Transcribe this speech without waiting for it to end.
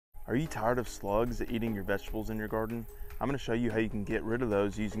Are you tired of slugs eating your vegetables in your garden? I'm going to show you how you can get rid of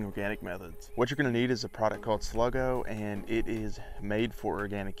those using organic methods. What you're going to need is a product called Sluggo, and it is made for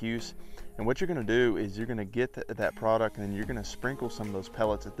organic use. And what you're going to do is you're going to get that product, and then you're going to sprinkle some of those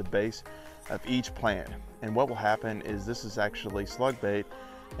pellets at the base of each plant. And what will happen is this is actually slug bait,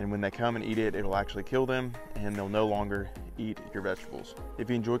 and when they come and eat it, it will actually kill them and they'll no longer eat your vegetables. If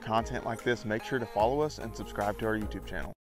you enjoy content like this, make sure to follow us and subscribe to our YouTube channel.